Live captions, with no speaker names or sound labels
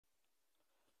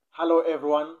Hello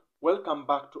everyone, welcome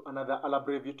back to another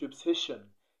Alabrave YouTube session.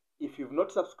 If you've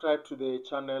not subscribed to the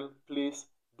channel, please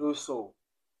do so.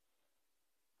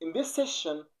 In this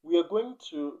session, we are going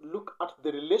to look at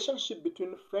the relationship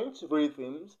between French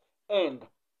rhythms and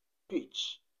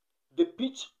pitch. The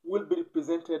pitch will be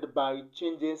represented by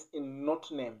changes in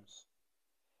note names.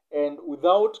 And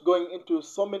without going into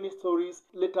so many stories,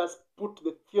 let us put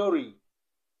the theory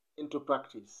into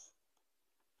practice.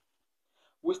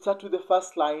 We start with the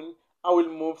first line. I will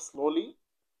move slowly.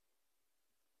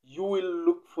 You will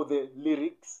look for the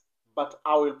lyrics, but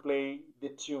I will play the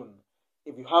tune.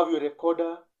 If you have your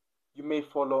recorder, you may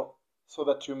follow so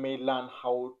that you may learn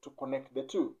how to connect the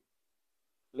two.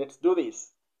 Let's do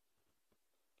this.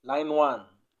 Line 1.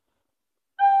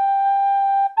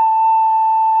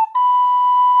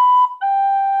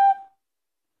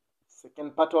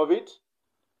 Second part of it.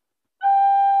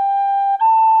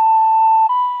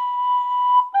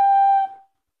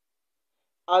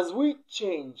 As we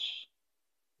change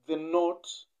the note,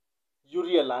 you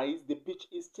realize the pitch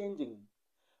is changing,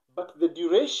 but the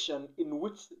duration in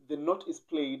which the note is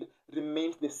played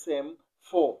remains the same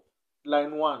for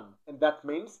line 1, and that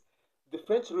means the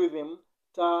French rhythm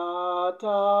ta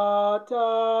ta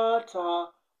ta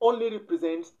ta only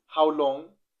represents how long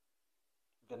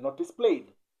the note is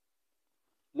played.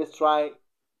 Let's try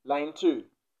line 2.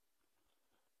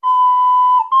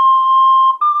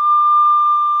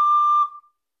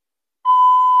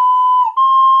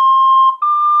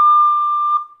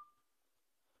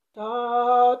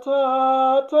 Ta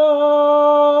ta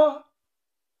ta.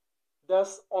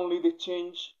 That's only the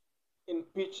change in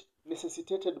pitch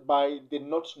necessitated by the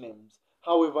note names.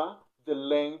 However, the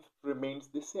length remains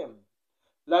the same.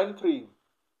 Line 3.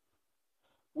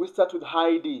 We start with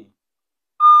high D.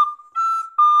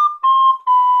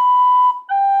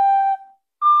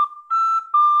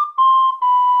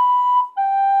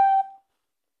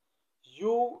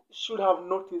 You should have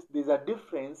noticed there's a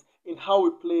difference in how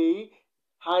we play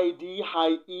high D,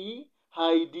 high E,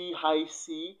 high D, high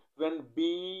C, when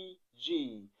B,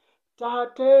 G. Ta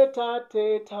te ta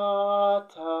te ta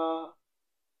ta.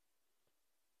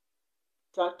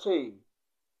 Ta te.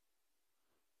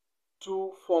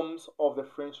 Two forms of the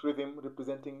French rhythm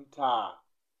representing ta.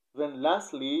 Then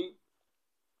lastly,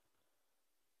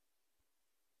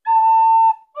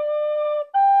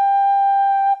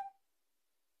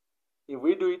 if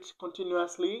we do it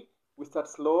continuously, we start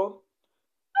slow.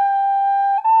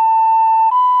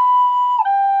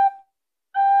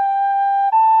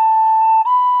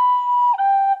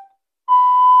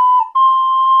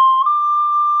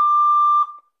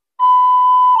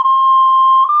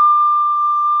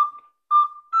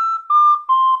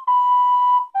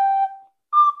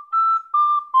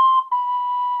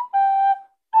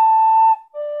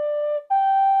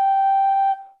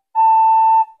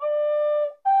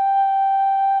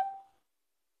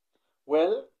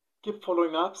 Well, keep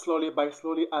following up slowly by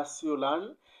slowly as you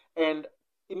learn. And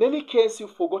in any case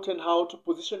you've forgotten how to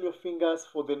position your fingers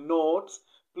for the notes,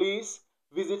 please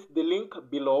visit the link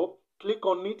below. Click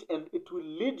on it and it will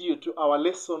lead you to our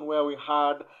lesson where we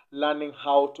had learning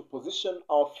how to position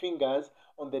our fingers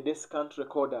on the DESCANT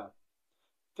recorder.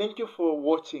 Thank you for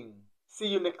watching. See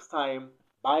you next time.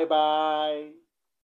 Bye bye.